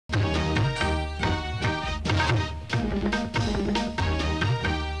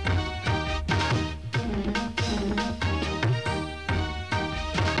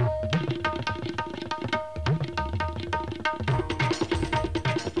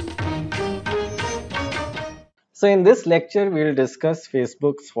So in this lecture, we'll discuss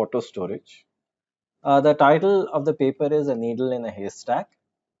Facebook's photo storage. The title of the paper is A Needle in a Haystack.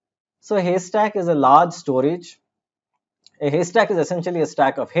 So a haystack is a large storage. A haystack is essentially a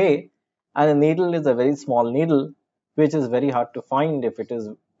stack of hay, and a needle is a very small needle, which is very hard to find if it is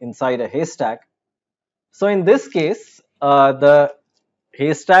inside a haystack. So in this case, the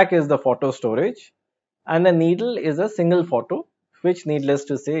haystack is the photo storage, and the needle is a single photo, which needless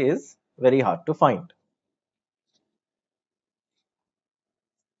to say is very hard to find.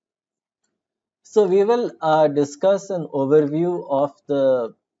 So we will discuss an overview of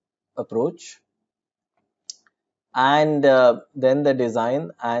the approach and then the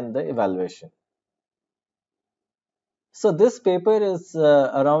design and the evaluation. So this paper is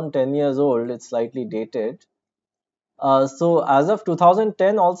around 10 years old, it's slightly dated. So as of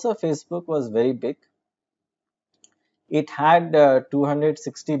 2010 also Facebook was very big. It had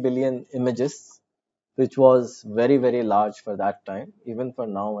 260 billion images, which was very large for that time, even for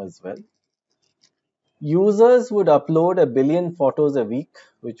now as well. Users would upload a billion photos a week,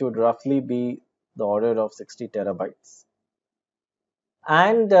 which would roughly be the order of 60 terabytes.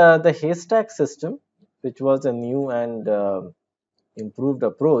 And the haystack system, which was a new and improved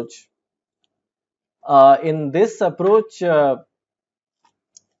approach. In this approach, this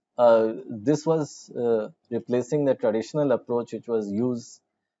was replacing the traditional approach, which was use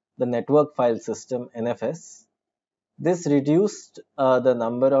the network file system NFS. This reduced the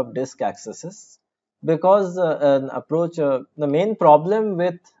number of disk accesses because the main problem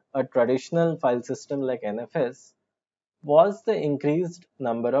with a traditional file system like NFS was the increased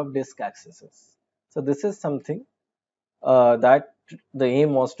number of disk accesses. So this is something that the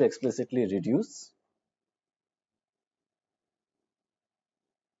aim was to explicitly reduce.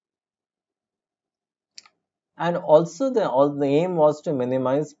 And also the aim was to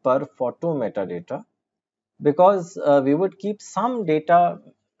minimize per photo metadata, because we would keep some data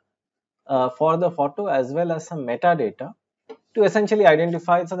for the photo as well as some metadata to essentially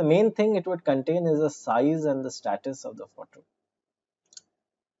identify. So the main thing it would contain is the size and the status of the photo,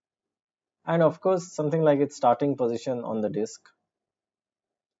 and of course something like its starting position on the disk.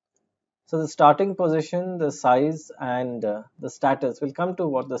 So the starting position, the size, and the status, we'll come to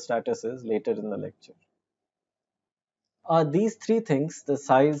what the status is later in the lecture. These three things, the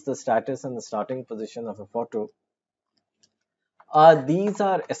size, the status, and the starting position of a photo, these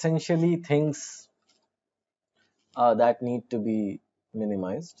are essentially things that need to be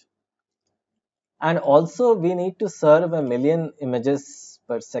minimized. And also we need to serve a million images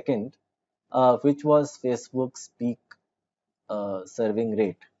per second, which was Facebook's peak serving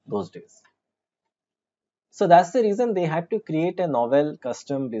rate those days. So that's the reason they had to create a novel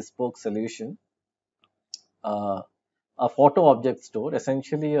custom bespoke solution, uh, a photo object store,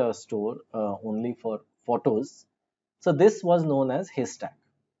 essentially a store only for photos. So this was known as Haystack.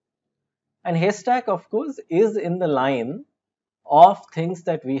 And Haystack, of course, is in the line of things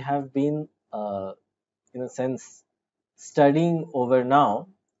that we have been, in a sense, studying over now.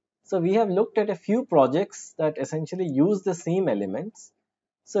 So we have looked at a few projects that essentially use the same elements.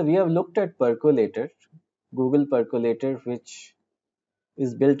 So we have looked at Percolator, Google Percolator, which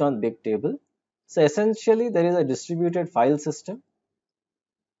is built on Bigtable. So essentially there is a distributed file system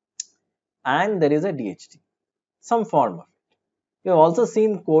and there is a DHT, some form of it. We have also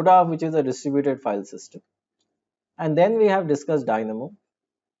seen Coda, which is a distributed file system. And then we have discussed Dynamo,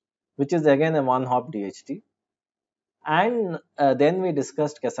 which is again a one-hop DHT. And then we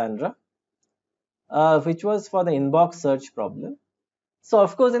discussed Cassandra, which was for the inbox search problem. So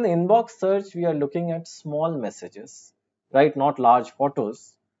of course in the inbox search we are looking at small messages, right, not large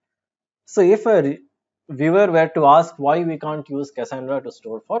photos. So if a viewer were to ask why we can't use Cassandra to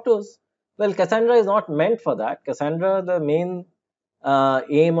store photos, well, Cassandra is not meant for that. Cassandra, the main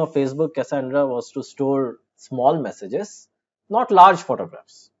aim of Facebook Cassandra was to store small messages, not large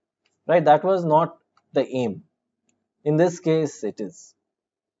photographs, right? That was not the aim. In this case it is.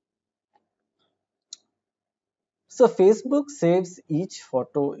 So Facebook saves each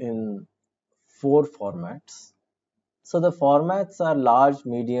photo in 4 formats. So the formats are large,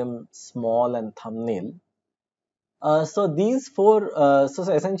 medium, small, and thumbnail. So these four, so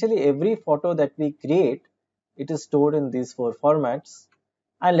essentially every photo that we create, it is stored in these 4 formats.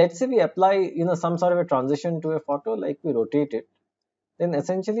 And let's say we apply, some sort of a transition to a photo, like we rotate it, then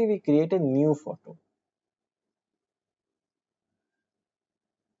essentially we create a new photo,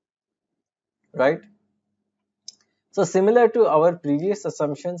 right? So similar to our previous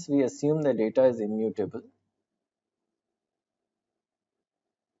assumptions, we assume the data is immutable.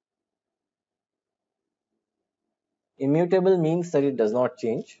 Immutable means that it does not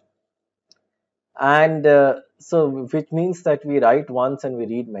change. And so which means that we write once and we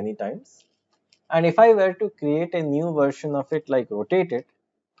read many times. And if I were to create a new version of it, like rotate it,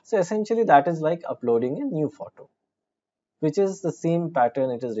 so essentially that is like uploading a new photo, which is the same pattern.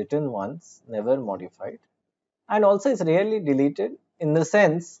 It is written once, never modified. And also it's rarely deleted, in the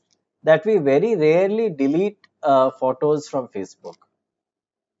sense that we very rarely delete photos from Facebook.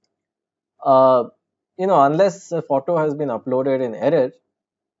 uh, unless a photo has been uploaded in error,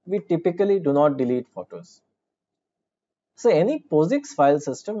 we typically do not delete photos. So any POSIX file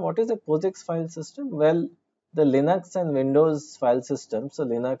system, what is a POSIX file system? Well, the Linux and Windows file system, so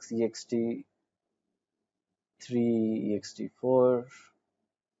Linux ext3, ext4,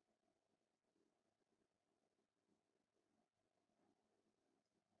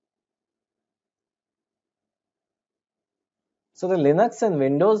 so the Linux and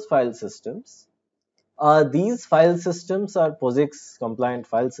Windows file systems, these file systems are POSIX compliant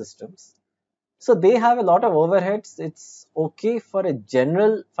file systems. So they have a lot of overheads. It's okay for a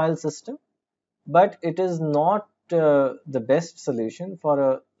general file system, but it is not the best solution for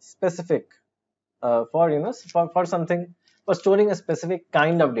a specific, for something, for storing a specific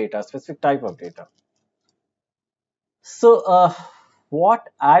kind of data, specific type of data. So what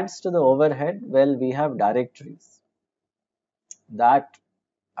adds to the overhead? Well, we have directories. That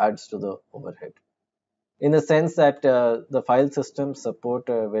adds to the overhead, in the sense that the file systems support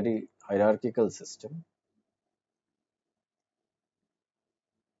a very hierarchical system.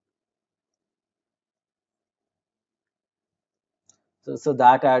 So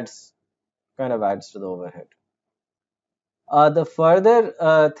that adds to the overhead. The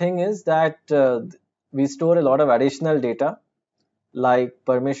further thing is that we store a lot of additional data, like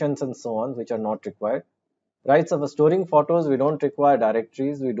permissions and so on, which are not required. Right? So for storing photos, we don't require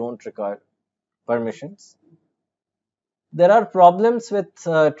directories, we don't require permissions. There are problems with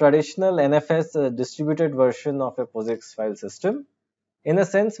traditional NFS, distributed version of a POSIX file system. In a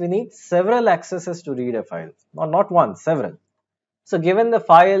sense, we need several accesses to read a file, not one, several. So given the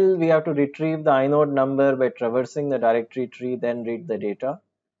file, we have to retrieve the inode number by traversing the directory tree, then read the data.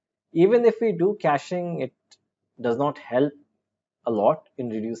 Even if we do caching, it does not help a lot in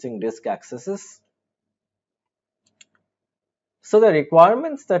reducing disk accesses. So the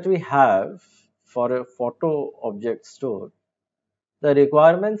requirements that we have for a photo object store, the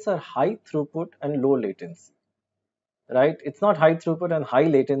requirements are high throughput and low latency, right? It's not high throughput and high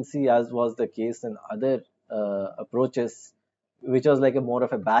latency as was the case in other approaches, which was like a more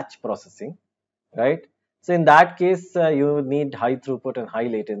of a batch processing, right? So in that case, you need high throughput and high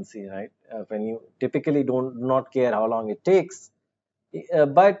latency, right? When you typically do not care how long it takes,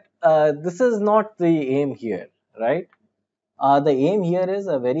 but this is not the aim here, right? The aim here is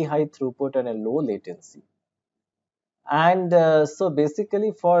a very high throughput and a low latency. And so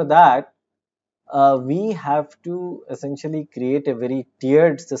basically for that, we have to essentially create a very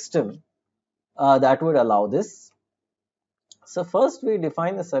tiered system that would allow this. So first we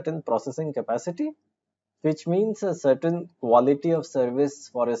define a certain processing capacity, which means a certain quality of service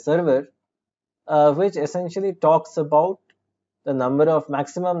for a server, which essentially talks about the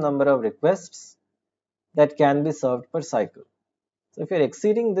maximum number of requests that can be served per cycle. So if you're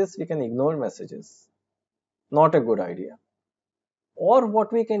exceeding this, we can ignore messages. Not a good idea. Or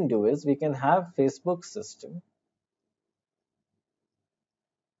what we can do is we can have Facebook system,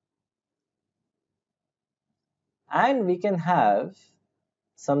 and we can have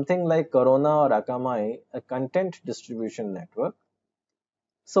something like Corona or Akamai, a content distribution network.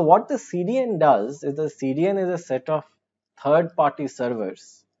 So what the CDN does is, the CDN is a set of third party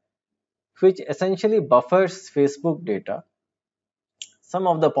servers which essentially buffers Facebook data, some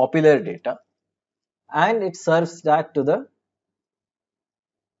of the popular data, and it serves that to the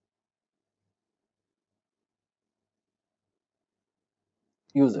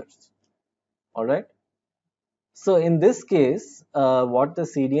users. All right. So in this case, what the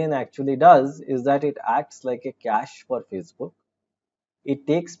CDN actually does is that it acts like a cache for Facebook. It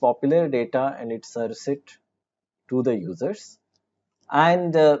takes popular data and it serves it to the users.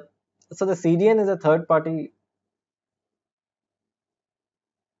 And so the CDN is a third party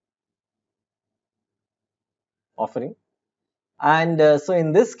offering. And so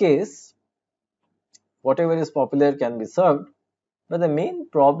in this case, whatever is popular can be served. But the main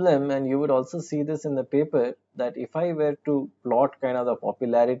problem, and you would also see this in the paper, that if I were to plot kind of the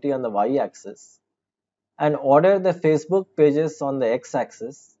popularity on the y-axis and order the Facebook pages on the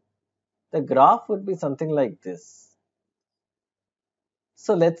x-axis, the graph would be something like this.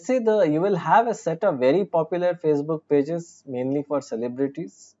 So let's say you will have a set of very popular Facebook pages, mainly for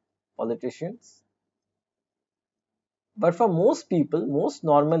celebrities, politicians. But for most people, most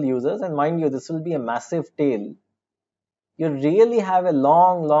normal users, and mind you, this will be a massive tail, you really have a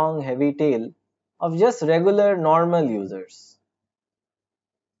long, long, heavy tail of just regular normal users.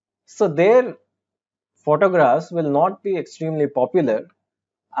 So their photographs will not be extremely popular.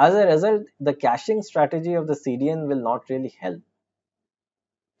 As a result, the caching strategy of the CDN will not really help.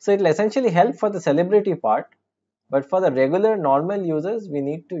 So it will essentially help for the celebrity part, but for the regular normal users, we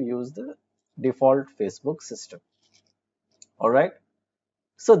need to use the default Facebook system. Alright.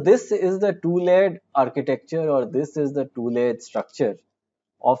 So this is the two-layered architecture, or this is the two-layered structure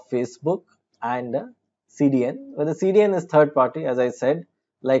of Facebook and CDN, where the CDN is third party, as I said,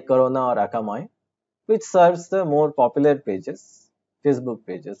 like Corona or Akamai, which serves the more popular pages, Facebook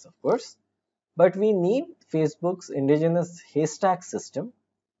pages, of course. But we need Facebook's indigenous haystack system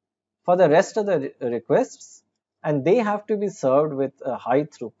for the rest of the requests, and they have to be served with a high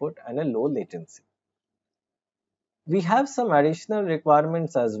throughput and a low latency. We have some additional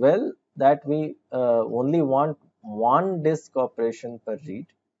requirements as well, that we only want one disk operation per read,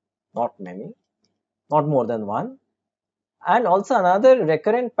 not many, not more than one. And also another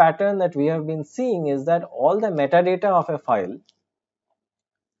recurrent pattern that we have been seeing is that all the metadata of a file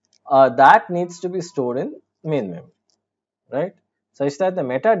that needs to be stored in main memory, right? Such that the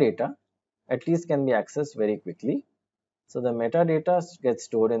metadata at least can be accessed very quickly. So the metadata gets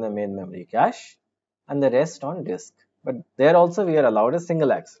stored in the main memory cache and the rest on disk. But there also we are allowed a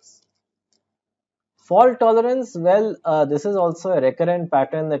single access. Fault tolerance, well, this is also a recurrent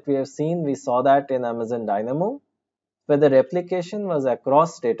pattern that we have seen. We saw that in Amazon Dynamo, where the replication was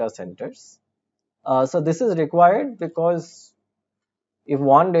across data centers. So this is required because if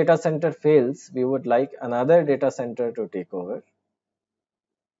one data center fails, we would like another data center to take over.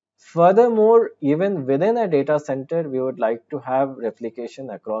 Furthermore, even within a data center, we would like to have replication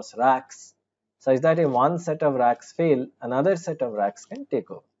across racks, such that if one set of racks fail, another set of racks can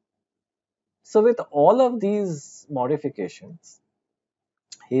take over. So with all of these modifications,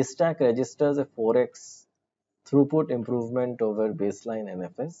 Haystack registers a 4x throughput improvement over baseline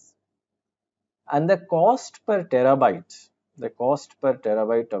NFS, and the cost per terabyte,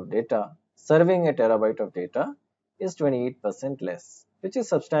 of data, serving a terabyte of data, is 28% less, which is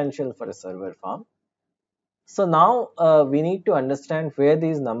substantial for a server farm. So now we need to understand where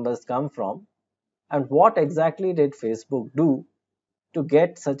these numbers come from and what exactly did Facebook do to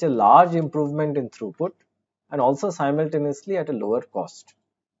get such a large improvement in throughput and also simultaneously at a lower cost.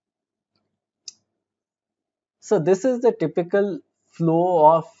 So this is the typical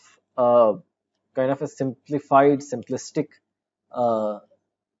flow of kind of a simplistic uh,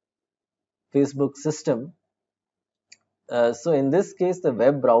 Facebook system. So in this case, the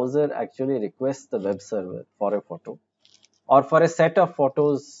web browser actually requests the web server for a photo or for a set of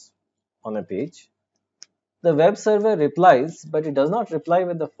photos on a page. The web server replies, but it does not reply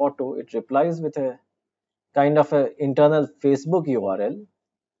with the photo. It replies with a kind of an internal Facebook URL.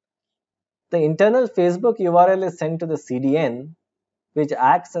 The internal Facebook URL is sent to the CDN, which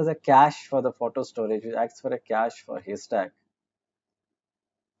acts as a cache for the photo storage, which acts for a cache for Haystack.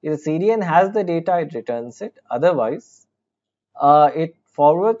 If the CDN has the data, it returns it. Otherwise, it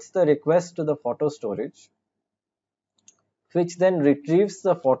forwards the request to the photo storage, which then retrieves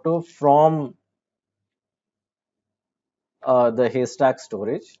the photo from the Haystack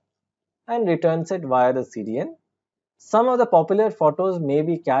storage and returns it via the CDN. Some of the popular photos may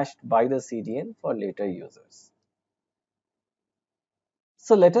be cached by the CDN for later users.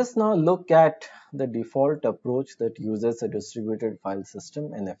 So let us now look at the default approach that uses a distributed file system,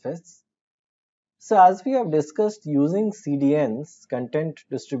 NFS. So as we have discussed, using CDNs, content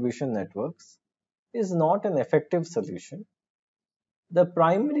distribution networks, is not an effective solution. The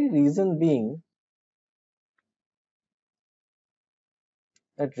primary reason being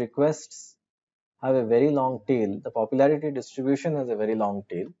that requests have a very long tail. The popularity distribution has a very long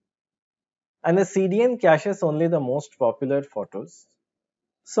tail. And the CDN caches only the most popular photos.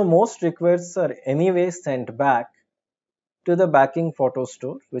 So most requests are anyway sent back to the backing photo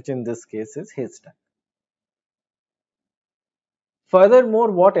store, which in this case is Haystack.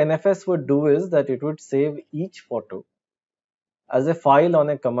 Furthermore, what NFS would do is that it would save each photo as a file on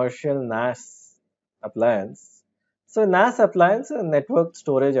a commercial NAS appliance. So NAS appliance is a network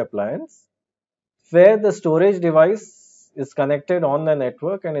storage appliance where the storage device is connected on the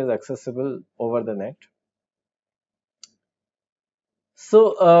network and is accessible over the net.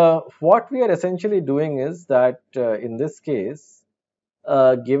 So what we are essentially doing is that in this case,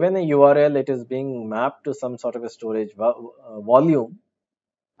 given a URL, it is being mapped to some sort of a storage volume,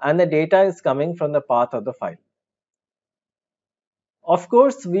 and the data is coming from the path of the file. Of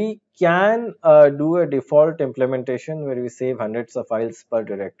course, we can do a default implementation where we save hundreds of files per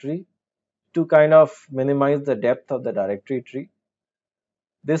directory to kind of minimize the depth of the directory tree.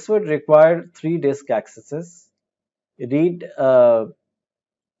 This would require 3 disk accesses, read the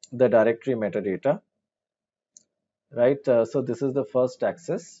directory metadata, right? So this is the first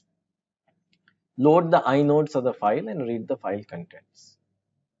access. Load the inodes of the file and read the file contents.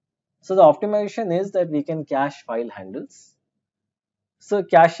 So the optimization is that we can cache file handles. So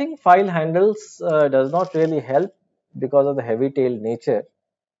caching file handles does not really help because of the heavy tailed nature,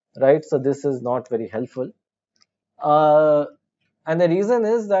 right? So this is not very helpful. Uh, and the reason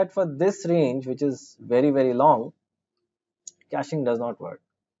is that for this range, which is very, very long, caching does not work.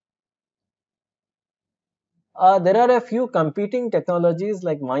 There are a few competing technologies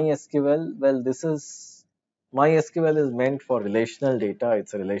like MySQL. Well, this is MySQL is meant for relational data.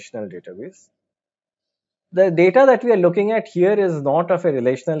 It's a relational database. The data that we are looking at here is not of a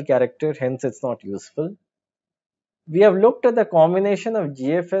relational character, hence it's not useful. We have looked at the combination of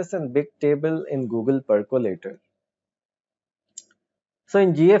GFS and Bigtable in Google Percolator. So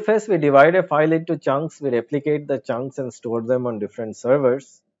in GFS, we divide a file into chunks, we replicate the chunks and store them on different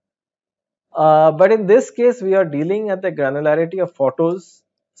servers. But in this case, we are dealing at the granularity of photos.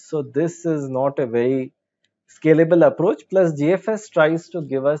 So this is not a very scalable approach. Plus GFS tries to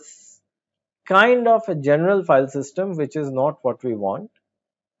give us kind of a general file system, which is not what we want.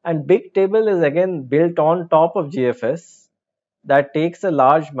 And Bigtable is again built on top of GFS that takes a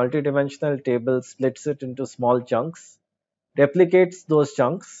large multidimensional table, splits it into small chunks, replicates those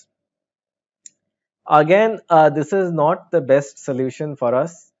chunks. Again, this is not the best solution for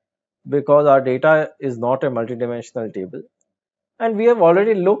us because our data is not a multidimensional table. And we have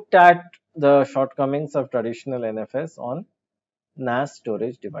already looked at the shortcomings of traditional NFS on NAS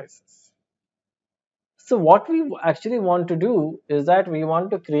storage devices. So what we actually want to do is that we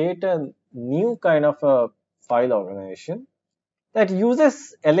want to create a new kind of a file organization that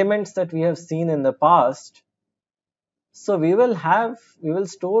uses elements that we have seen in the past. So we will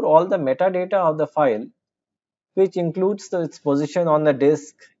store all the metadata of the file, which includes its position on the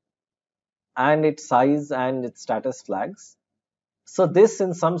disk and its size and its status flags. So this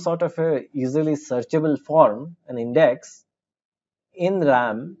in some sort of a easily searchable form, an index in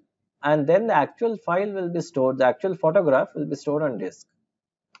RAM, and then the actual file will be stored, the actual photograph will be stored on disk.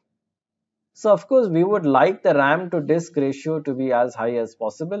 So of course we would like the RAM to disk ratio to be as high as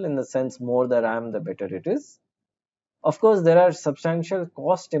possible, in the sense more the RAM the better it is. Of course there are substantial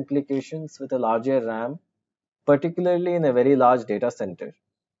cost implications with a larger RAM, particularly in a very large data center.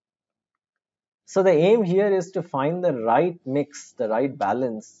 So the aim here is to find the right mix, the right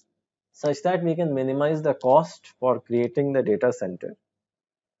balance, such that we can minimize the cost for creating the data center,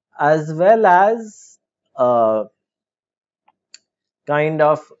 as well as uh, kind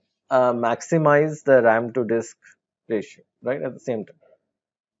of maximize the RAM to disk ratio, right, at the same time.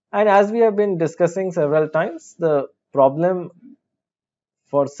 And as we have been discussing several times, the problem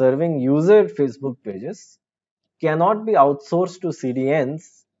for serving user Facebook pages cannot be outsourced to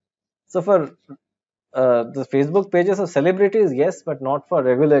CDNs. So for the Facebook pages of celebrities, yes, but not for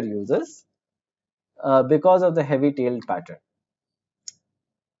regular users because of the heavy-tailed pattern.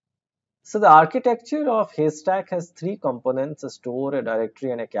 So the architecture of Haystack has 3 components: a store, a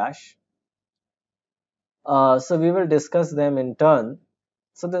directory, and a cache. So we will discuss them in turn.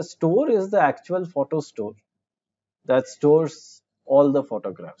 So the store is the actual photo store that stores all the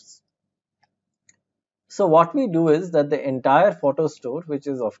photographs. So what we do is that the entire photo store, which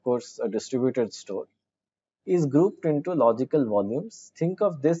is of course a distributed store, is grouped into logical volumes. Think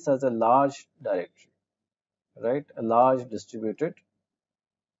of this as a large directory, right? A large distributed.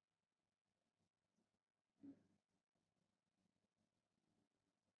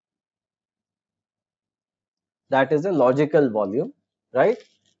 That is a logical volume, right?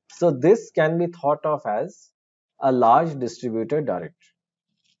 So this can be thought of as a large distributed directory.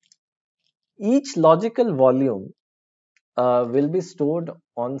 Each logical volume will be stored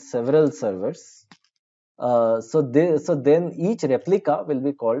on several servers. So then each replica will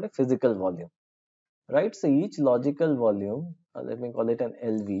be called a physical volume, right? So each logical volume, let me call it an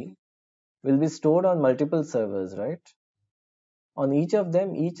LV, will be stored on multiple servers, right? On each of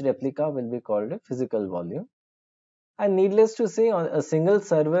them, each replica will be called a physical volume. And needless to say, a single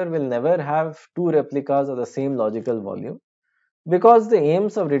server will never have 2 replicas of the same logical volume because the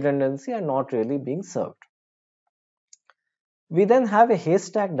aims of redundancy are not really being served. We then have a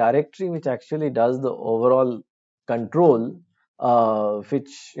haystack directory which actually does the overall control,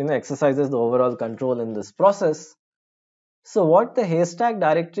 which exercises the overall control in this process. So what the haystack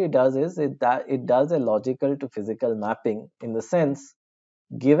directory does is it does a logical to physical mapping, in the sense,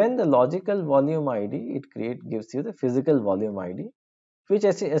 given the logical volume ID, it gives you the physical volume ID, which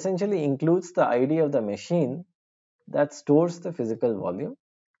essentially includes the ID of the machine that stores the physical volume,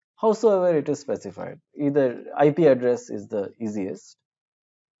 howsoever it is specified. Either IP address is the easiest.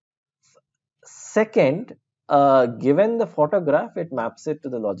 Second, given the photograph, it maps it to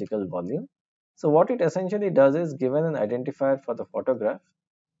the logical volume. So what it essentially does is, given an identifier for the photograph,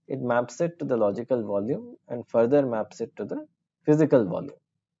 it maps it to the logical volume and further maps it to the physical volume,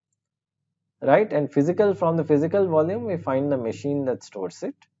 right? And physical, from the physical volume, we find the machine that stores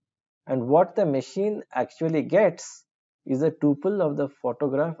it. And what the machine actually gets is a tuple of the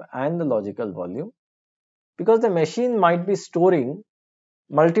photograph and the logical volume, because the machine might be storing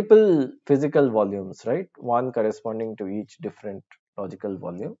multiple physical volumes, right? One corresponding to each different logical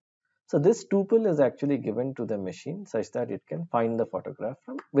volume. So this tuple is actually given to the machine such that it can find the photograph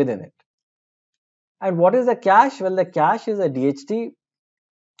from within it. And what is the cache? Well, the cache is a DHT,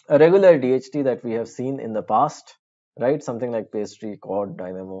 a regular DHT that we have seen in the past, right? Something like pastry, Chord,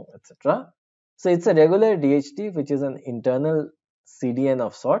 Dynamo, etc. So it's a regular DHT which is an internal CDN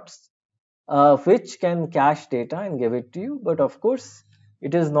of sorts, which can cache data and give it to you. But of course,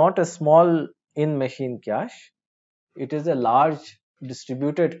 it is not a small in-machine cache. It is a large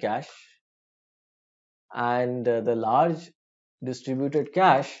distributed cache, and the large distributed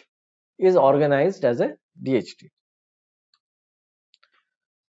cache is organized as a DHT.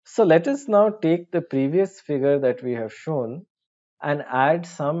 So let us now take the previous figure that we have shown and add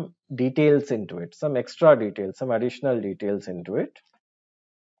some details into it, some extra details, some additional details into it.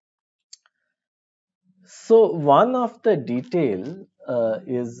 So one of the details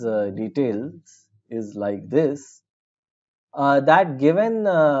is like this, that given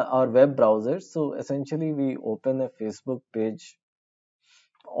our web browser, so essentially we open a Facebook page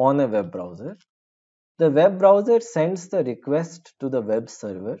on a web browser. The web browser sends the request to the web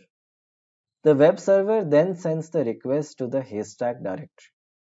server. The web server then sends the request to the haystack directory.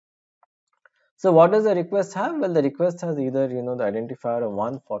 So what does the request have? Well, the request has either the identifier of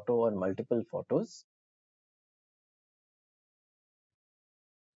one photo or multiple photos.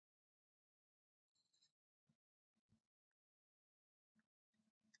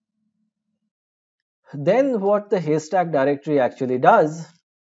 Then what the haystack directory actually does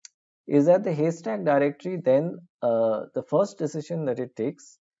is that the haystack directory then, the first decision that it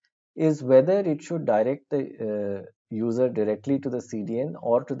takes is whether it should direct the user directly to the CDN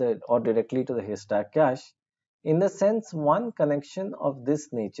or directly to the haystack cache. In the sense, one connection of this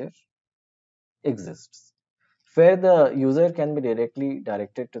nature exists, where the user can be directly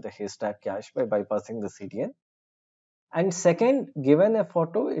directed to the haystack cache by bypassing the CDN. And second, given a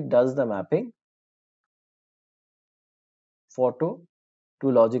photo, it does the mapping photo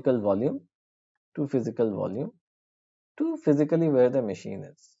to logical volume to physical volume to physically where the machine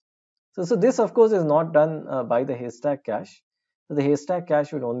is. So this of course is not done by the haystack cache. So the haystack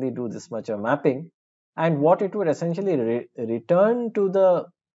cache would only do this much of mapping, and what it would essentially return to the,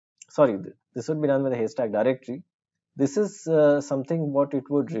 sorry, this would be done with the haystack directory. This is something what it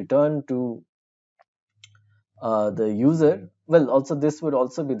would return to the user. Well, also this would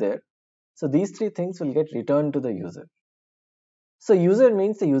also be there. So these three things will get returned to the user. So user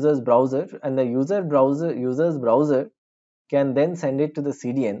means the user's browser, and the user's browser can then send it to the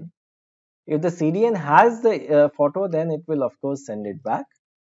CDN. If the CDN has the photo, then it will of course send it back.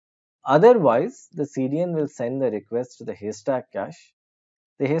 Otherwise, the CDN will send the request to the haystack cache.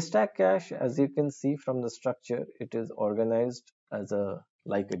 The haystack cache, as you can see from the structure, it is organized as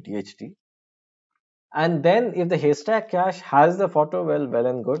like a DHT. And then if the haystack cache has the photo, well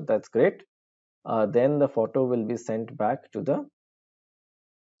and good, that's great. Then the photo will be sent back to the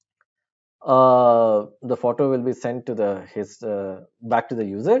photo will be sent to back to the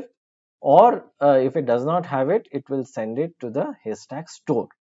user, or if it does not have it, it will send it to the haystack store.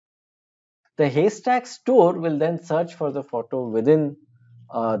 The haystack store will then search for the photo within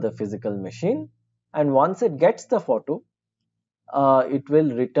the physical machine, and once it gets the photo, it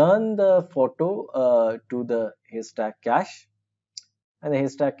will return the photo to the haystack cache, and the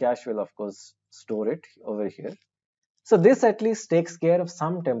haystack cache will of course store it over here. So this at least takes care of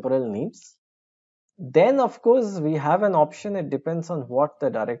some temporal needs. Then of course we have an option. It depends on what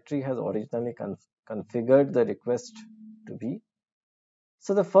the directory has originally configured the request to be.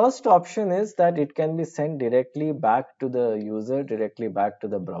 So the first option is that it can be sent directly back to the user, directly back to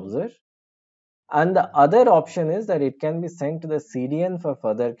the browser. And the other option is that it can be sent to the CDN for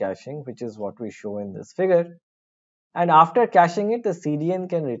further caching, which is what we show in this figure. And after caching it, the CDN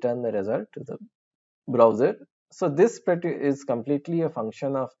can return the result to the browser So this is completely a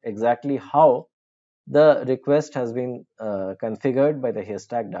function of exactly how the request has been configured by the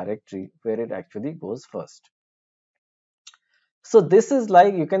haystack directory where it actually goes first. So this is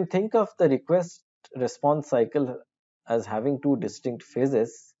like, you can think of the request response cycle as having two distinct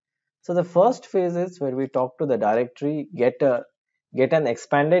phases. So the first phase is where we talk to the directory, get an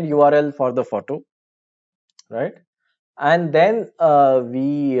expanded URL for the photo, right? And then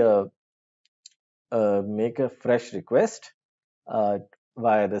we make a fresh request uh,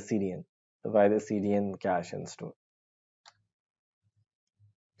 via the CDN, via the CDN cache and store.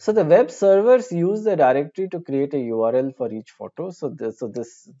 So the web servers use the directory to create a URL for each photo. So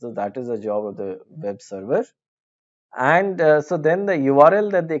that is the job of the web server. And so then the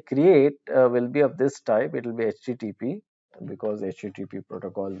URL that they create will be of this type. It will be HTTP because HTTP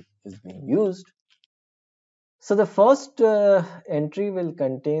protocol is being used. So the first entry will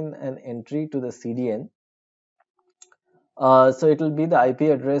contain an entry to the CDN. So it will be the IP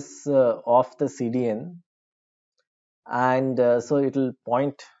address of the CDN, and so it will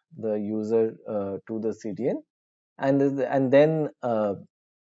point the user to the CDN, and then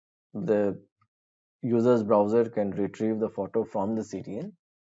the user's browser can retrieve the photo from the CDN.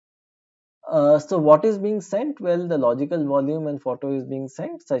 So what is being sent? Well, the logical volume and photo is being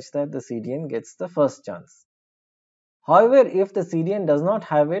sent such that the CDN gets the first chance. However, if the CDN does not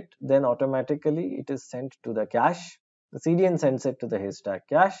have it, then automatically it is sent to the cache. The CDN sends it to the haystack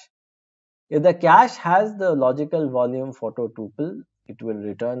cache. If the cache has the logical volume photo tuple, it will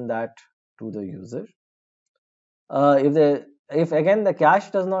return that to the user. If again the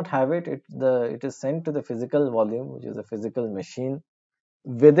cache does not have it, it is sent to the physical volume, which is a physical machine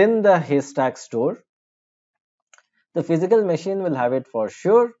within the haystack store. The physical machine will have it for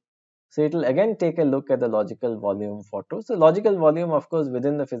sure. So it will again take a look at the logical volume photo. So logical volume, of course,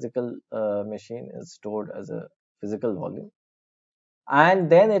 within the physical machine is stored as a physical volume. And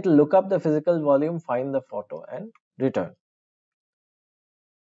then it will look up the physical volume, find the photo and return.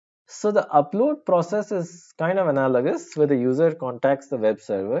 So the upload process is kind of analogous where the user contacts the web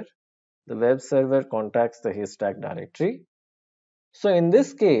server contacts the haystack directory. So in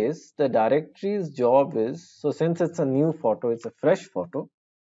this case, the directory's job is, so since it's a new photo, it's a fresh photo,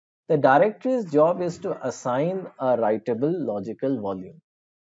 the directory's job is to assign a writable logical volume.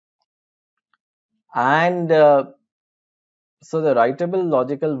 And so the writable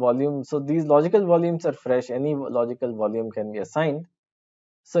logical volume, so these logical volumes are fresh, any logical volume can be assigned.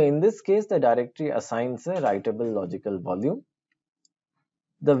 So in this case, the directory assigns a writable logical volume.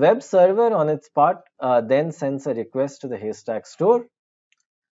 The web server on its part then sends a request to the haystack store.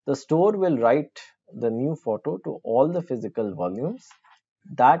 The store will write the new photo to all the physical volumes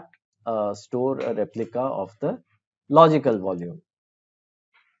that store a replica of the logical volume.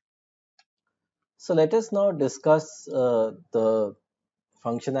 So let us now discuss the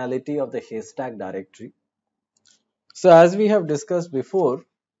functionality of the haystack directory. So as we have discussed before,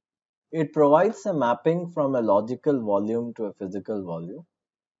 it provides a mapping from a logical volume to a physical volume.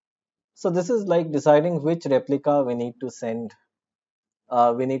 So this is like deciding which replica we need to send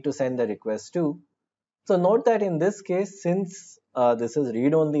the request to. So note that in this case, since this is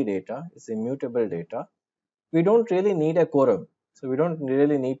read-only data, it's immutable data, we don't really need a quorum. So we don't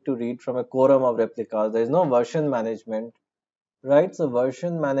really need to read from a quorum of replicas. There is no version management, right? So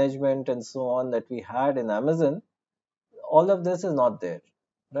version management and so on that we had in Amazon, all of this is not there,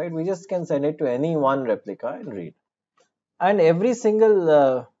 right? We just can send it to any one replica and read. And every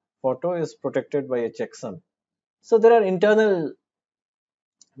single photo is protected by a checksum. So there are internal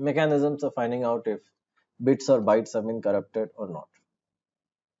mechanisms of finding out if bits or bytes have been corrupted or not.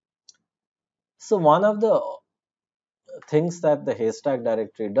 So one of the things that the haystack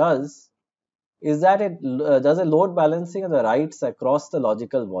directory does is that it does a load balancing of the writes across the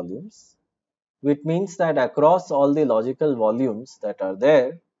logical volumes, which means that across all the logical volumes that are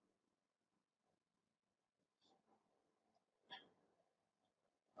there,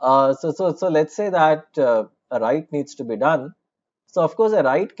 so let's say that a write needs to be done. So of course a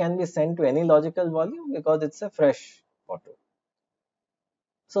write can be sent to any logical volume because it's a fresh photo.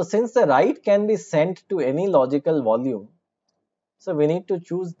 So since the write can be sent to any logical volume, so we need to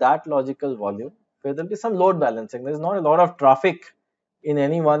choose that logical volume where there will be some load balancing. There is not a lot of traffic in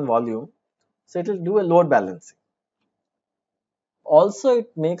any one volume, so it will do a load balancing. Also,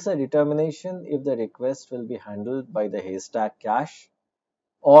 it makes a determination if the request will be handled by the haystack cache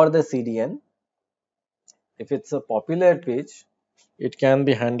or the CDN. If it's a popular page, it can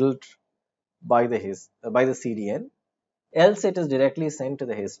be handled by the CDN. Else, it is directly sent to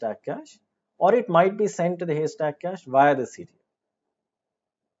the haystack cache, or it might be sent to the haystack cache via the CDN.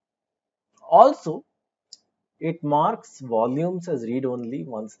 Also, it marks volumes as read-only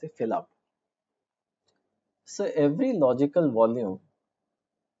once they fill up. So every logical volume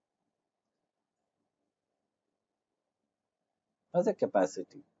has a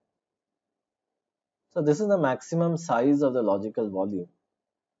capacity. So this is the maximum size of the logical volume.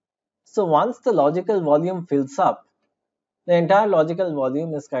 So once the logical volume fills up, the entire logical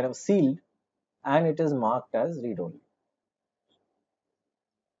volume is kind of sealed and it is marked as read-only.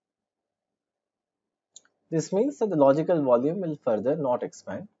 This means that the logical volume will further not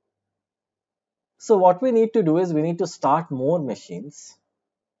expand. So what we need to do is we need to start more machines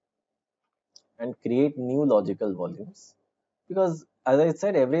and create new logical volumes, because as I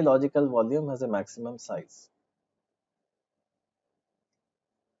said, every logical volume has a maximum size.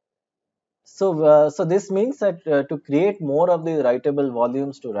 So this means that to create more of these writable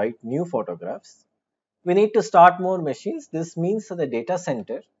volumes to write new photographs, we need to start more machines. This means that the data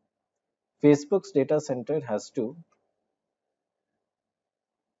center, Facebook's data center, has to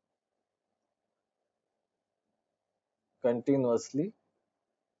continuously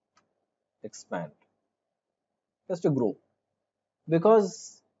expand, has to grow.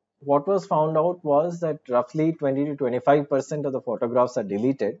 Because what was found out was that roughly 20 to 25% of the photographs are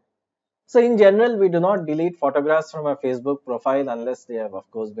deleted. So in general, we do not delete photographs from our Facebook profile unless they have, of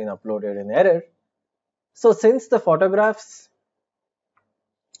course, been uploaded in error. So since the photographs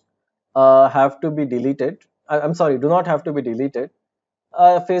have to be deleted, I'm sorry, do not have to be deleted,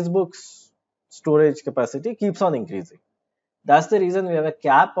 Facebook's storage capacity keeps on increasing. That's the reason we have a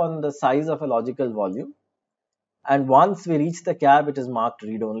cap on the size of a logical volume. And once we reach the cap, it is marked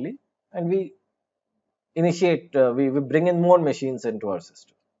read only, and we initiate, we bring in more machines into our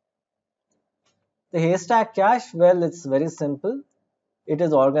system. The haystack cache, well, it's very simple. It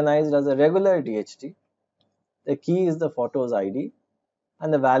is organized as a regular DHT. The key is the photo's ID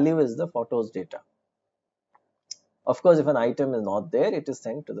and the value is the photo's data. Of course, if an item is not there, it is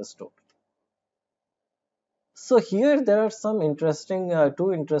sent to the store. So here there are some interesting,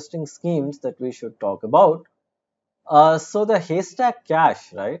 two interesting schemes that we should talk about. So the haystack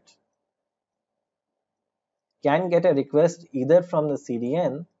cache, right, can get a request either from the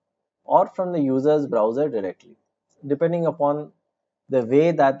CDN or from the user's browser directly, depending upon the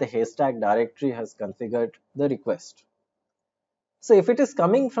way that the haystack directory has configured the request. So if it is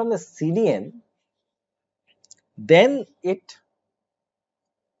coming from the CDN, then it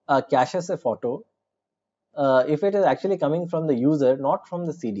caches a photo. If it is actually coming from the user, not from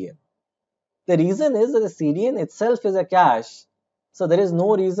the CDN. The reason is that the CDN itself is a cache, so there is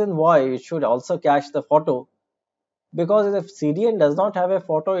no reason why it should also cache the photo, because if CDN does not have a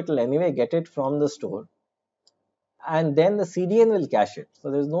photo, it will anyway get it from the store and then the CDN will cache it.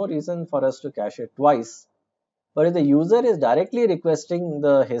 So there is no reason for us to cache it twice. But if the user is directly requesting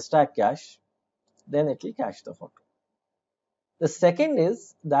the haystack cache, then it will cache the photo. The second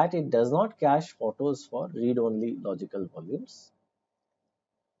is that it does not cache photos for read-only logical volumes.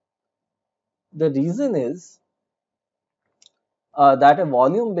 The reason is that a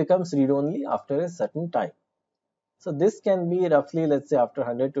volume becomes read-only after a certain time. So this can be roughly, let's say, after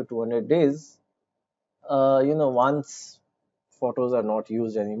 100 to 200 days. Once photos are not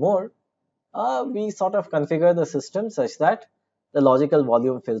used anymore, we sort of configure the system such that the logical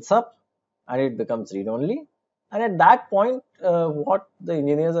volume fills up and it becomes read-only. And at that point, what the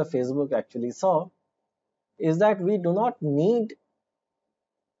engineers of Facebook actually saw is that we do not need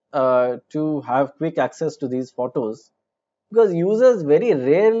to have quick access to these photos, because users very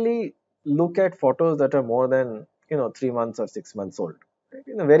rarely look at photos that are more than 3 months or 6 months old.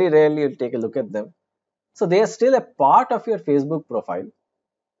 Right? Very rarely you'll take a look at them. So they are still a part of your Facebook profile,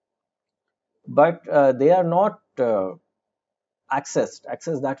 but they are not accessed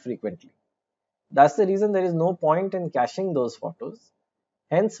that frequently. That's the reason there is no point in caching those photos.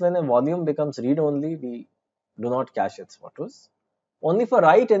 Hence, when a volume becomes read-only, we do not cache its photos. Only for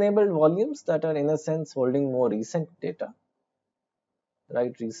write-enabled volumes that are in a sense holding more recent data,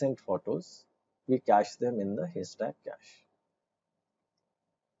 right, recent photos, we cache them in the haystack cache.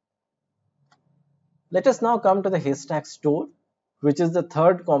 Let us now come to the haystack store, which is the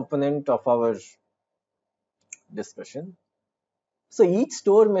third component of our discussion. So each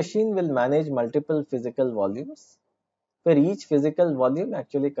store machine will manage multiple physical volumes, where each physical volume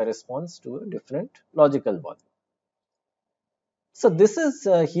actually corresponds to a different logical volume. So this is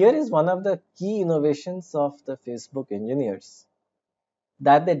here is one of the key innovations of the Facebook engineers,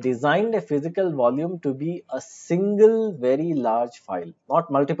 that they designed a physical volume to be a single very large file,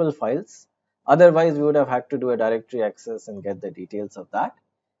 not multiple files. Otherwise, we would have had to do a directory access and get the details of that.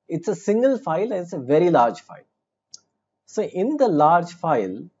 It's a single file and it's a very large file. So in the large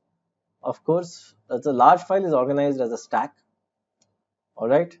file, Of course, the large file is organized as a stack. All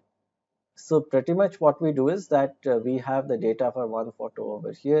right. So pretty much what we do is that we have the data for one photo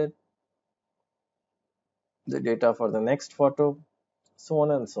over here, the data for the next photo, so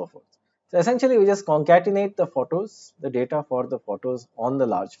on and so forth. So essentially, we just concatenate the photos, the data for the photos on the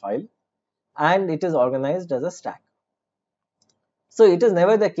large file, and it is organized as a stack. So it is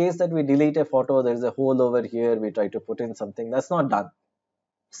never the case that we delete a photo, there is a hole over here, we try to put in something. That's not done.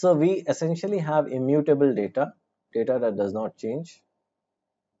 So we essentially have immutable data, data that does not change.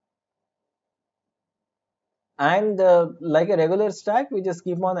 And like a regular stack, we just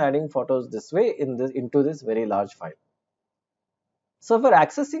keep on adding photos this way into this very large file. So for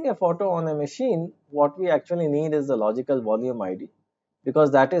accessing a photo on a machine, what we actually need is the logical volume ID,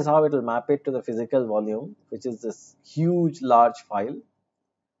 because that is how it will map it to the physical volume, which is this huge large file.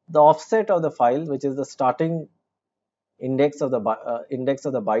 The offset of the file, which is the starting index of the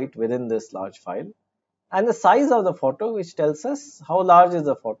byte within this large file, and the size of the photo, which tells us how large is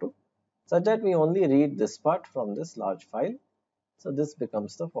the photo, such that we only read this part from this large file. So this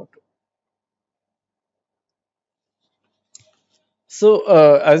becomes the photo.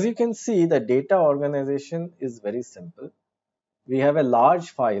 So as you can see, the data organization is very simple. We have a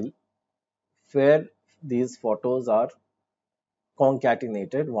large file where these photos are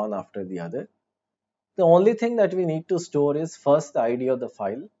concatenated one after the other. The only thing that we need to store is first the ID of the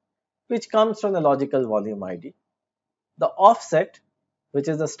file, which comes from the logical volume ID, the offset, which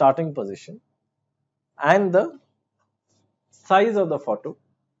is the starting position, and the size of the photo,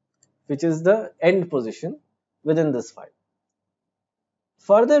 which is the end position within this file.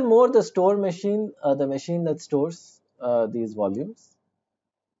 Furthermore, the store machine, the machine that stores these volumes,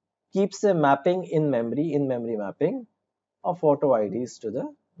 keeps a mapping in memory mapping of photo IDs to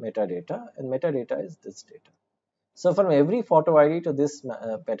the metadata, and metadata is this data. So from every photo ID to this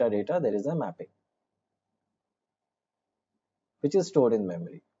metadata, there is a mapping, which is stored in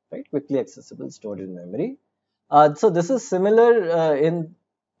memory, right? Quickly accessible, stored in memory. So this is similar in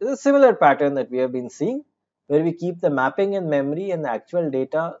a similar pattern that we have been seeing, where we keep the mapping in memory and the actual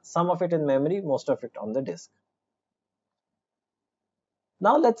data, some of it in memory, most of it on the disk.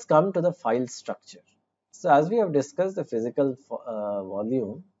 Now let's come to the file structure. So as we have discussed, the physical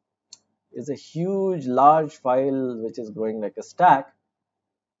volume is a huge, large file which is growing like a stack.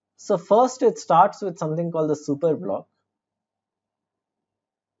 So first it starts with something called the super block,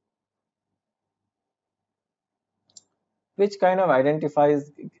 which kind of identifies,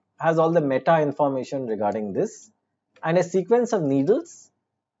 has all the meta information regarding this, and a sequence of needles,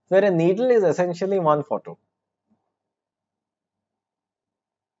 where a needle is essentially one photo.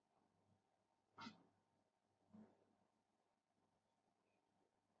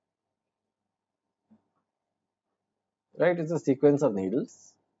 Right, it's a sequence of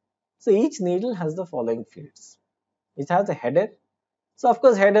needles. So each needle has the following fields. It has a header. So of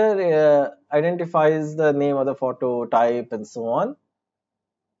course header identifies the name of the photo, type, and so on.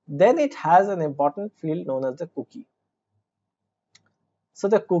 Then it has an important field known as the cookie. So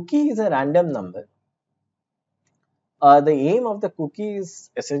the cookie is a random number. The aim of the cookie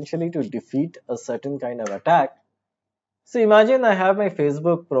is essentially to defeat a certain kind of attack. So imagine I have my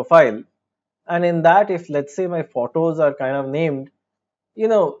Facebook profile, and in that, if let's say my photos are kind of named,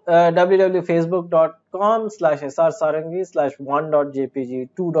 www.facebook.com/srsarangi/1.jpg,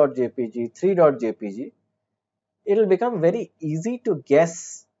 2.jpg, 3.jpg, it will become very easy to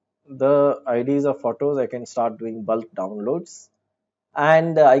guess the IDs of photos. I can start doing bulk downloads,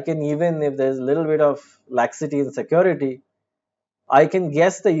 and I can, even if there's a little bit of laxity in security, I can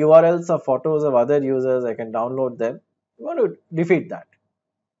guess the URLs of photos of other users. I can download them. We want to defeat that.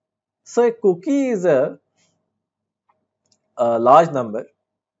 So a cookie is a large number.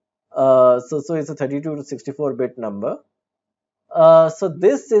 So it's a 32 to 64 bit number. So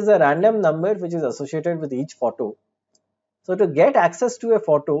this is a random number which is associated with each photo. So to get access to a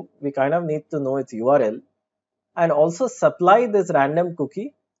photo, we kind of need to know its URL and also supply this random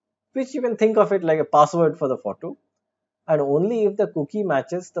cookie, which you can think of it like a password for the photo. And only if the cookie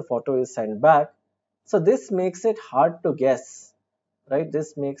matches, the photo is sent back. So this makes it hard to guess, right?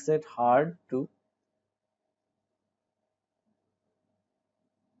 This makes it hard to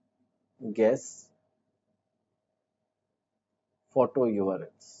guess photo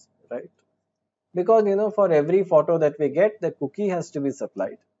URLs, right? Because for every photo that we get, the cookie has to be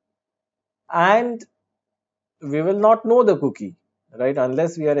supplied, and we will not know the cookie, right,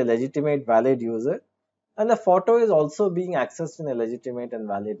 unless we are a legitimate valid user, and the photo is also being accessed in a legitimate and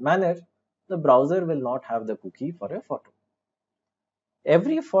valid manner. The browser will not have the cookie for a photo.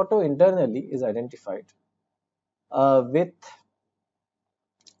 Every photo internally is identified with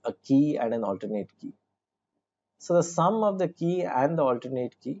a key and an alternate key. So the sum of the key and the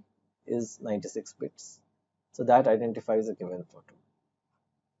alternate key is 96 bits. So that identifies a given photo.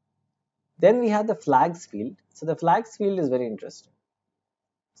 Then we have the flags field. So the flags field is very interesting.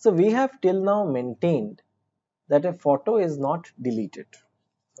 So we have till now maintained that a photo is not deleted,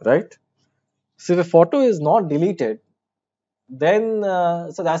 right? So if a photo is not deleted, then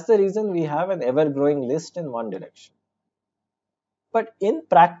so that's the reason we have an ever growing list in one direction. But in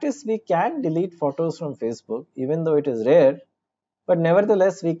practice, we can delete photos from Facebook, even though it is rare. But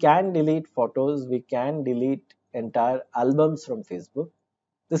nevertheless, we can delete photos, we can delete entire albums from Facebook.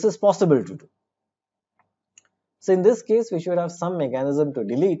 This is possible to do. So in this case, we should have some mechanism to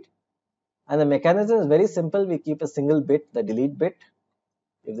delete. And the mechanism is very simple. We keep a single bit, the delete bit.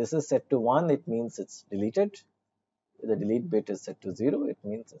 If this is set to 1, it means it's deleted. If the delete bit is set to 0, it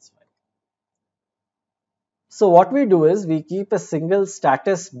means it's fine. So what we do is we keep a single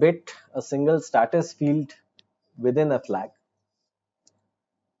status bit, a single status field within a flag.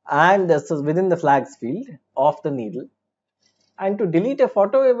 And so within the flags field of the needle. And to delete a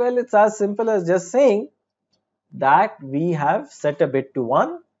photo, well, it's as simple as just saying that we have set a bit to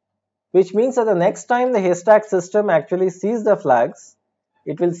 1, which means that the next time the haystack system actually sees the flags,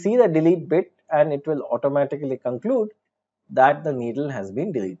 it will see the delete bit and it will automatically conclude that the needle has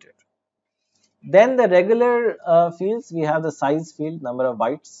been deleted. Then the regular fields, we have the size field, number of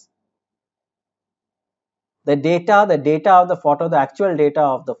bytes, the data of the photo, the actual data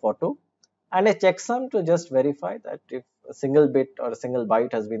of the photo, and a checksum to just verify that if a single bit or a single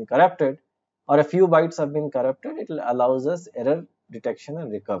byte has been corrupted or a few bytes have been corrupted, it allows us error detection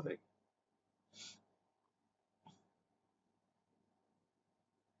and recovery.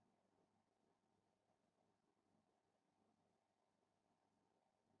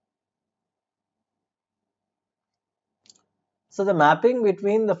 So the mapping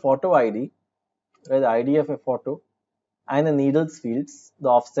between the photo ID, the ID of a photo, and the needle's fields, the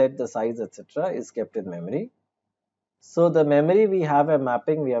offset, the size, etc., is kept in memory. So the memory, we have a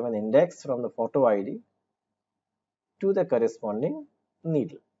mapping, we have an index from the photo ID to the corresponding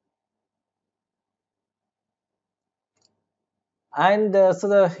needle. And so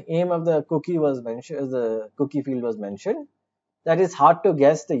the aim of the cookie was mentioned, the cookie field was mentioned, that is hard to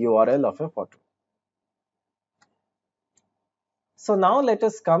guess the URL of a photo. So now let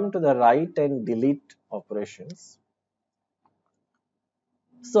us come to the write and delete operations.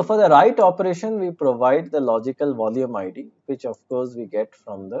 So for the write operation, we provide the logical volume ID, which of course we get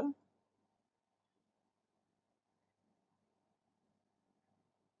from the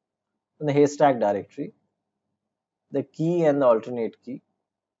haystack directory, the key and the alternate key,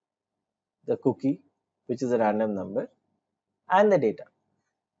 the cookie, which is a random number, and the data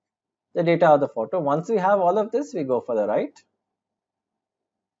of the photo. Once we have all of this, we go for the write.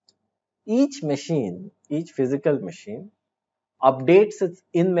 Each machine, each physical machine, updates its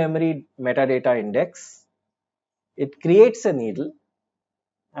in-memory metadata index. It creates a needle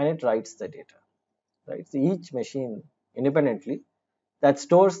and it writes the data. Right? So each machine independently that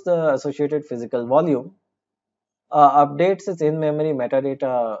stores the associated physical volume updates its in-memory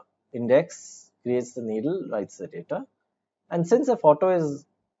metadata index, creates the needle, writes the data. And since a photo is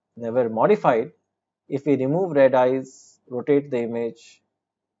never modified, if we remove red eyes, rotate the image,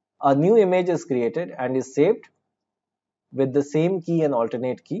 a new image is created and is saved with the same key and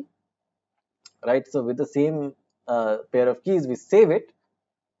alternate key, right? So with the same pair of keys, we save it,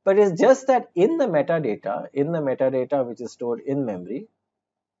 but it's just that in the metadata which is stored in memory,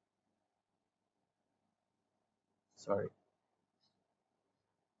 sorry,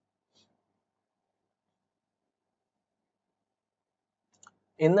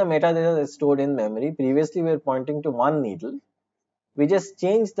 in the metadata that's stored in memory, previously we were pointing to one needle, we just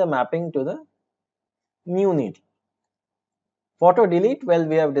changed the mapping to the new needle. Photo delete, well,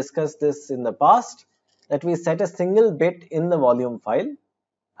 we have discussed this in the past, that we set a single bit in the volume file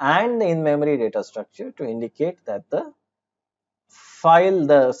and the in-memory data structure to indicate that the file,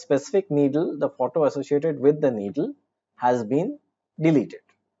 the specific needle, the photo associated with the needle has been deleted.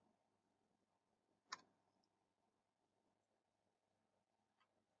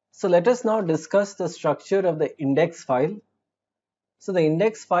 So let us now discuss the structure of the index file. So the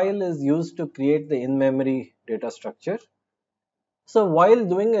index file is used to create the in-memory data structure. So while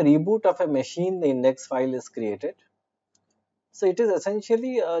doing a reboot of a machine, the index file is created. So it is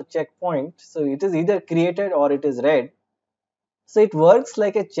essentially a checkpoint. So it is either created or it is read. So it works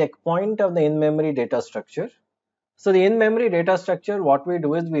like a checkpoint of the in-memory data structure. So the in-memory data structure, what we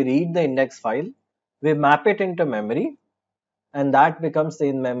do is we read the index file, we map it into memory, and that becomes the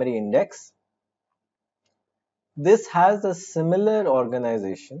in-memory index. This has a similar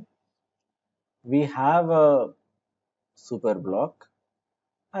organization. We have a super block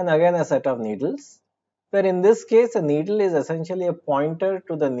and again a set of needles, where in this case a needle is essentially a pointer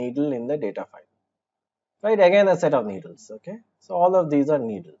to the needle in the data file. Right, again a set of needles. Okay, so all of these are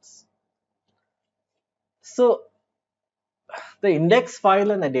needles. So the index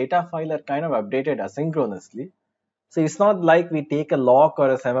file and the data file are kind of updated asynchronously. So it's not like we take a lock or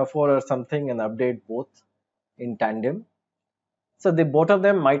a semaphore or something and update both in tandem. So the both of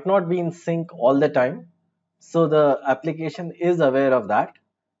them might not be in sync all the time. So the application is aware of that.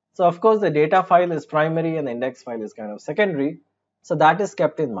 So of course the data file is primary and the index file is kind of secondary. So that is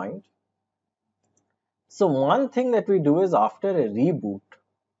kept in mind. So one thing that we do is after a reboot,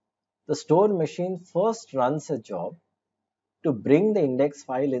 the store machine first runs a job to bring the index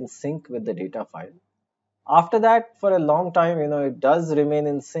file in sync with the data file. After that, for a long time, it does remain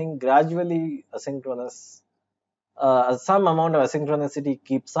in sync, gradually asynchronous. Some amount of asynchronicity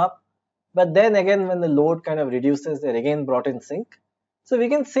keeps up, but then again, when the load kind of reduces, they're again brought in sync. So we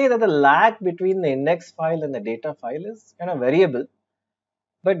can say that the lag between the index file and the data file is kind of variable,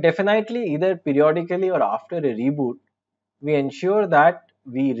 but definitely either periodically or after a reboot, we ensure that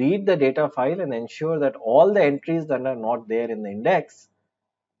we read the data file and ensure that all the entries that are not there in the index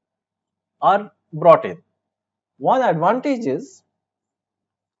are brought in. One advantage is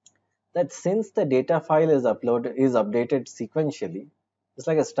that since the data file is updated sequentially, it's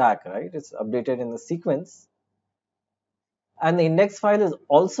like a stack, right? It's updated in a sequence, and the index file is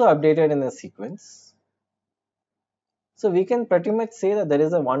also updated in a sequence. So we can pretty much say that there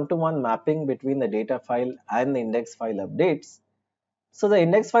is a one-to-one mapping between the data file and the index file updates. So the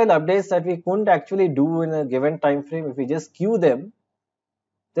index file updates that we couldn't actually do in a given time frame, if we just queue them,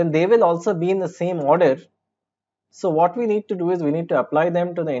 then they will also be in the same order. So what we need to do is we need to apply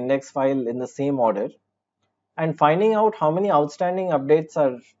them to the index file in the same order, and finding out how many outstanding updates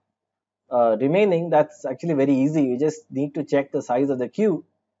are remaining, that's actually very easy. We just need to check the size of the queue,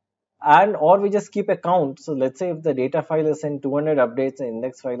 and or we just keep a count. So let's say if the data file has seen 200 updates and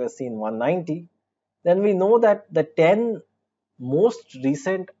index file has seen 190, then we know that the 10 most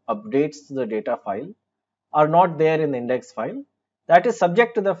recent updates to the data file are not there in the index file. That is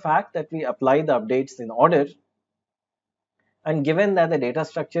subject to the fact that we apply the updates in order, and given that the data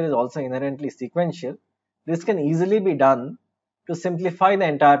structure is also inherently sequential, this can easily be done to simplify the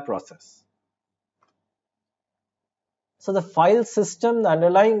entire process. So the file system, the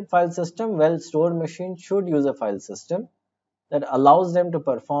underlying file system, well, store machine should use a file system that allows them to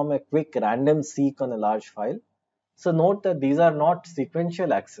perform a quick random seek on a large file. So note that these are not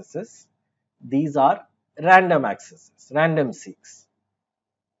sequential accesses, these are random accesses, random seeks.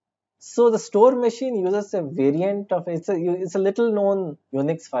 So the store machine uses a variant of, it's a little known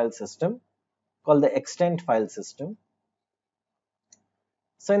Unix file system called the extent file system.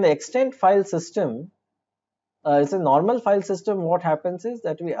 So in the extent file system, it's a normal file system. What happens is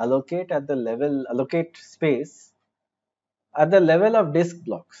that we allocate space at the level of disk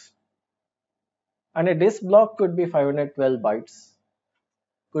blocks. And a disk block could be 512 bytes,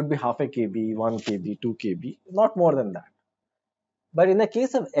 could be half a KB, 1 KB, 2 KB, not more than that. But in the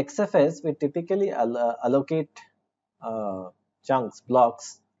case of XFS, we typically allocate chunks,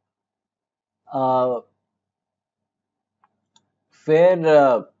 blocks,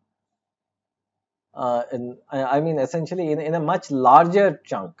 where I mean essentially in a much larger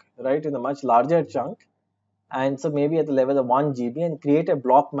chunk, right? In a much larger chunk, and so maybe at the level of 1 GB, and create a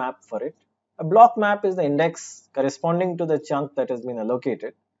block map for it. A block map is the index corresponding to the chunk that has been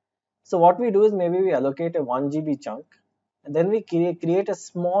allocated. So what we do is maybe we allocate a 1 GB chunk, and then we create a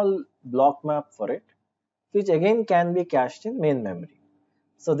small block map for it, which again can be cached in main memory.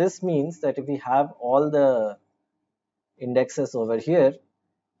 So this means that if we have all the indexes over here,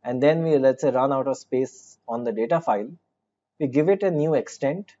 and then we, let's say, run out of space on the data file, we give it a new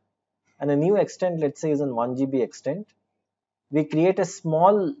extent, and a new extent, let's say, is in 1 GB extent. We create a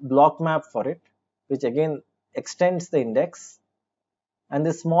small block map for it, which again extends the index, and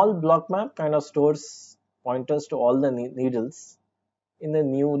this small block map kind of stores pointers to all the needles in the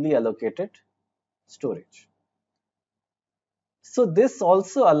newly allocated storage. So this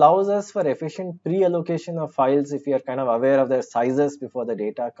also allows us for efficient pre-allocation of files if we are kind of aware of their sizes before the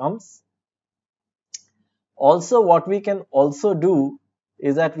data comes. Also, what we can also do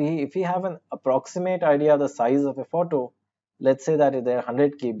is that if we have an approximate idea of the size of a photo, let's say that they're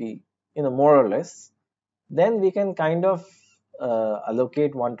 100 KB, more or less, then we can kind of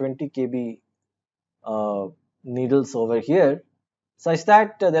allocate 120 KB needles over here, such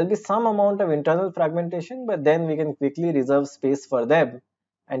that there'll be some amount of internal fragmentation, but then we can quickly reserve space for them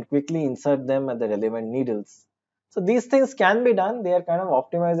and quickly insert them at the relevant needles. So these things can be done. They are kind of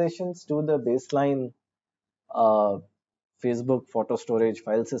optimizations to the baseline uh, Facebook photo storage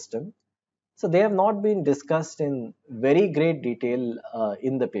file system. So they have not been discussed in very great detail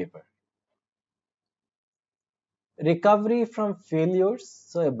in the paper. Recovery from failures.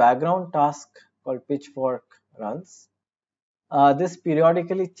 So a background task called Pitchfork runs. This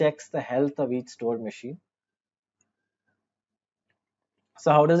periodically checks the health of each stored machine.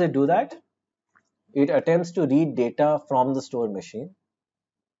 So how does it do that? It attempts to read data from the stored machine.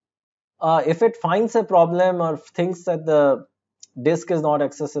 If it finds a problem or thinks that the disk is not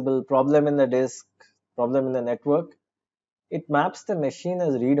accessible, problem in the disk, problem in the network, it maps the machine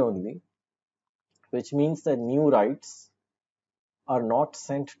as read only, which means that new writes are not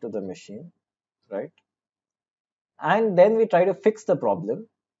sent to the machine, right? And then we try to fix the problem,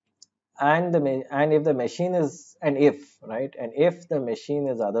 and if the machine is and if right and if the machine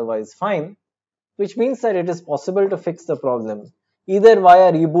is otherwise fine, which means that it is possible to fix the problem either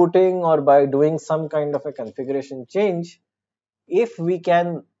via rebooting or by doing some kind of a configuration change. If we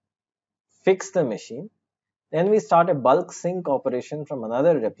can fix the machine, then we start a bulk sync operation from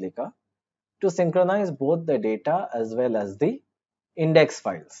another replica to synchronize both the data as well as the index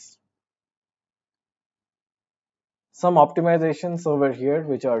files. Some optimizations over here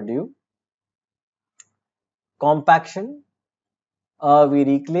which are due. Compaction. We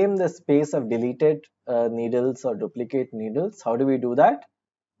reclaim the space of deleted needles or duplicate needles. How do we do that?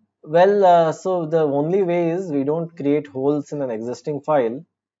 Well, so the only way is we don't create holes in an existing file.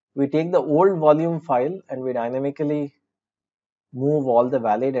 We take the old volume file and we dynamically move all the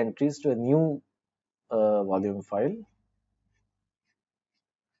valid entries to a new volume file.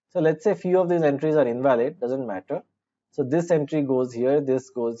 So let's say few of these entries are invalid, doesn't matter. So this entry goes here, this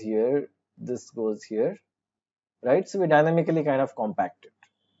goes here, this goes here, right? So we dynamically kind of compact it.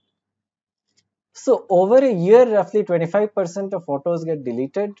 So over a year, roughly 25% of photos get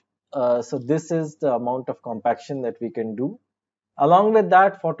deleted. So this is the amount of compaction that we can do. Along with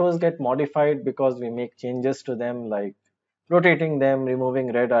that, photos get modified because we make changes to them, like rotating them,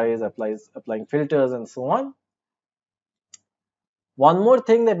 removing red eyes, applying filters, and so on. One more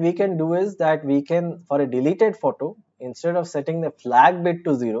thing that we can do is that we can, for a deleted photo, instead of setting the flag bit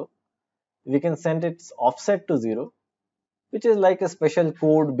to 0, we can send its offset to 0, which is like a special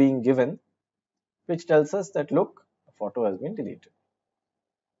code being given, which tells us that look, a photo has been deleted.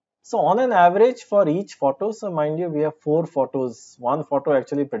 So on an average for each photo, so mind you, we have 4 photos. One photo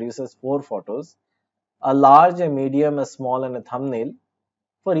actually produces 4 photos, a large, a medium, a small, and a thumbnail.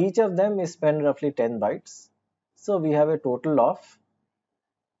 For each of them, we spend roughly 10 bytes. So we have a total of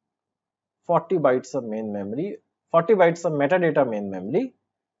 40 bytes of main memory, 40 bytes of metadata main memory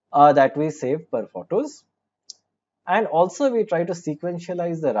that we save per photos. And also we try to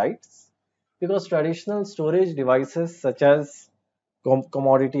sequentialize the writes, because traditional storage devices such as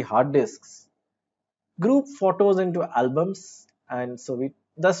commodity hard disks group photos into albums, and so we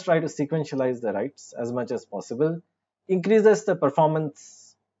thus try to sequentialize the writes as much as possible, increases the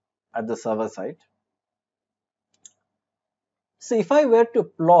performance at the server side. So if I were to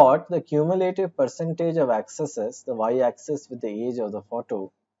plot the cumulative percentage of accesses, the y-axis with the age of the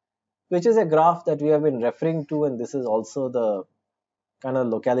photo, which is a graph that we have been referring to, and this is also the kind of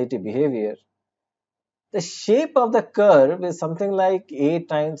locality behavior. The shape of the curve is something like a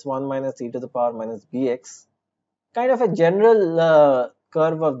times 1 minus e to the power minus bx, kind of a general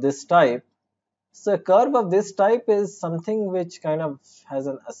curve of this type. So a curve of this type is something which kind of has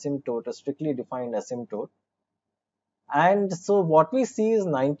an asymptote, a strictly defined asymptote. And so what we see is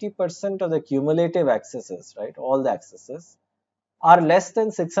 90% of the cumulative accesses, right, all the accesses, are less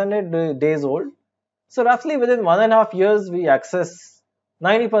than 600 days old. So roughly within 1.5 years, we access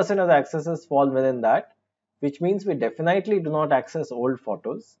 90% of the accesses fall within that, which means we definitely do not access old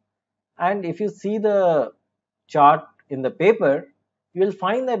photos. And if you see the chart in the paper, you will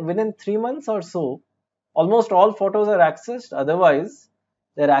find that within 3 months or so, almost all photos are accessed. Otherwise,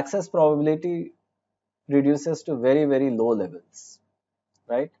 their access probability reduces to very, very low levels,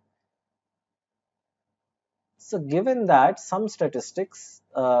 right? So given that, some statistics,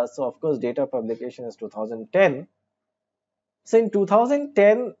 so of course data publication is 2010. So in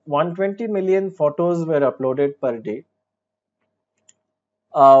 2010, 120 million photos were uploaded per day.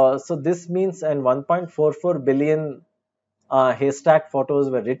 So this means, and 1.44 billion haystack photos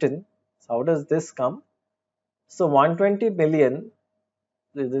were written. So how does this come? So 120 billion,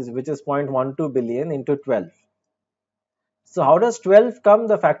 which is 0.12 billion into 12. So how does 12 come?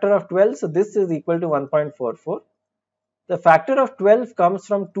 The factor of 12. So this is equal to 1.44. The factor of 12 comes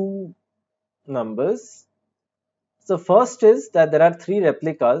from two numbers. So first is that there are 3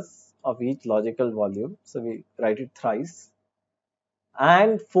 replicas of each logical volume. So we write it thrice.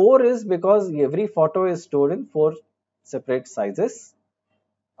 And 4 is because every photo is stored in 4 separate sizes: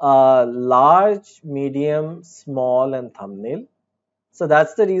 large, medium, small, and thumbnail. So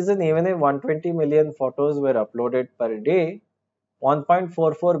that's the reason even if 120 million photos were uploaded per day,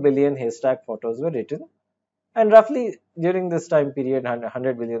 1.44 billion haystack photos were written, and roughly during this time period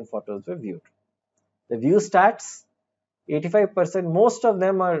 100 billion photos were viewed. The view stats, 85%, most of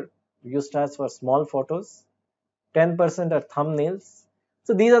them are view stats for small photos, 10% are thumbnails.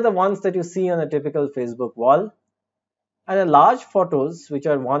 So these are the ones that you see on a typical Facebook wall. And the large photos, which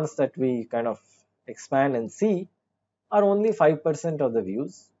are ones that we kind of expand and see, are only 5% of the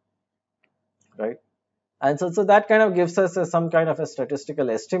views, right? And so that kind of gives us some kind of a statistical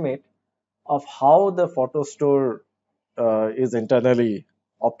estimate of how the photo store is internally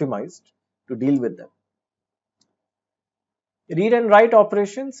optimized to deal with them. Read and write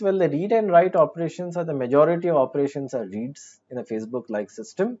operations. Well, the read and write operations are the majority of operations are reads in a Facebook-like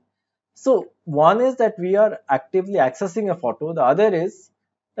system. So one is that we are actively accessing a photo. The other is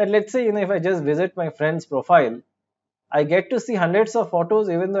that, let's say, if I just visit my friend's profile, I get to see hundreds of photos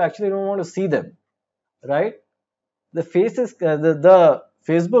even though I actually don't want to see them, right? The the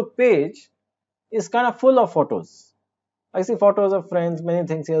Facebook page is kind of full of photos. I see photos of friends, many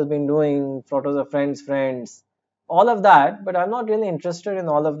things he has been doing, photos of friends, all of that, but I'm not really interested in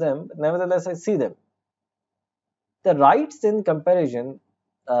all of them. But nevertheless, I see them. The writes in comparison,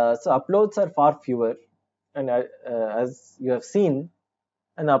 so uploads are far fewer, and as you have seen,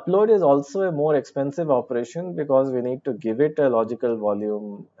 an upload is also a more expensive operation because we need to give it a logical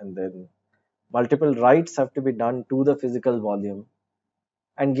volume, and then multiple writes have to be done to the physical volume.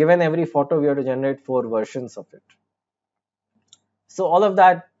 And given every photo, we have to generate 4 versions of it. So all of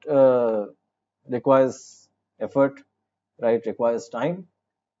that requires effort, right? Requires time.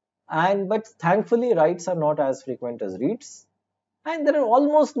 And but thankfully, writes are not as frequent as reads. And there are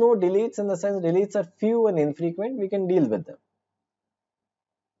almost no deletes, in the sense deletes are few and infrequent. We can deal with them.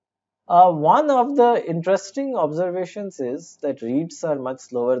 One of the interesting observations is that reads are much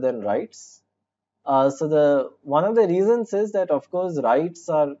slower than writes. So the one of the reasons is that, of course, writes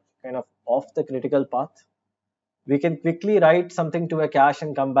are kind of off the critical path. We can quickly write something to a cache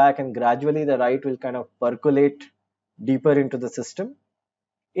and come back, and gradually the write will kind of percolate deeper into the system.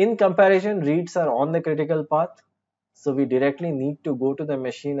 In comparison, reads are on the critical path, so we directly need to go to the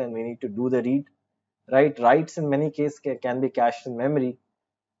machine and we need to do the read. Right? Writes in many cases can be cached in memory.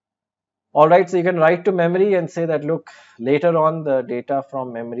 Alright, so you can write to memory and say that, look, later on the data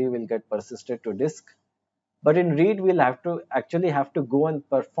from memory will get persisted to disk. But in read, we'll have to go and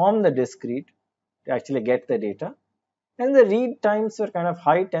perform the disk read to actually get the data. And the read times were kind of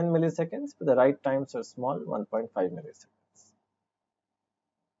high, 10 milliseconds, but the write times were small, 1.5 milliseconds.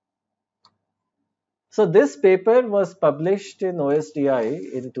 So this paper was published in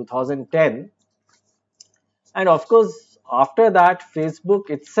OSDI in 2010. And of course, after that, Facebook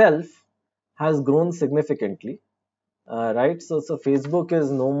itself has grown significantly, right? So Facebook is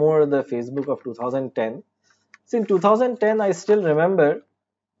no more the Facebook of 2010. So in 2010, I still remember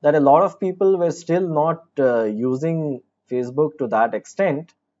that a lot of people were still not using Facebook to that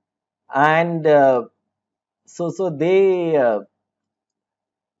extent, and so they, I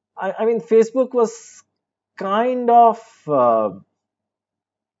mean, Facebook was kind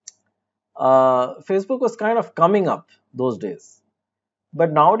of coming up those days.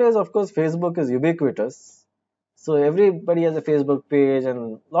 But nowadays, of course, Facebook is ubiquitous. So everybody has a Facebook page,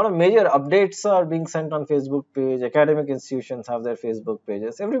 and a lot of major updates are being sent on Facebook page. Academic institutions have their Facebook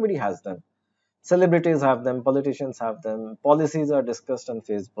pages. Everybody has them. Celebrities have them. Politicians have them. Policies are discussed on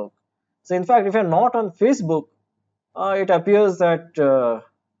Facebook. So in fact, if you're not on Facebook, it appears that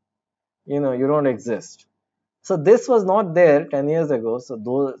you don't exist. So this was not there 10 years ago. So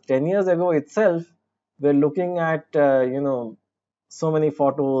though 10 years ago itself, we're looking at so many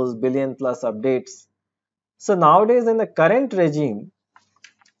photos, billion plus updates. So nowadays in the current regime,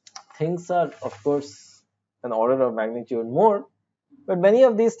 things are, of course, an order of magnitude more, but many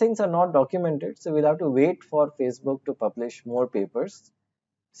of these things are not documented. So we'll have to wait for Facebook to publish more papers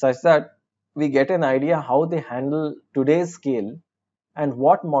such that we get an idea how they handle today's scale and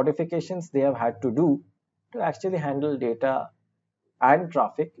what modifications they have had to do to actually handle data and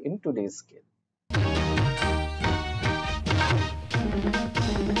traffic in today's scale.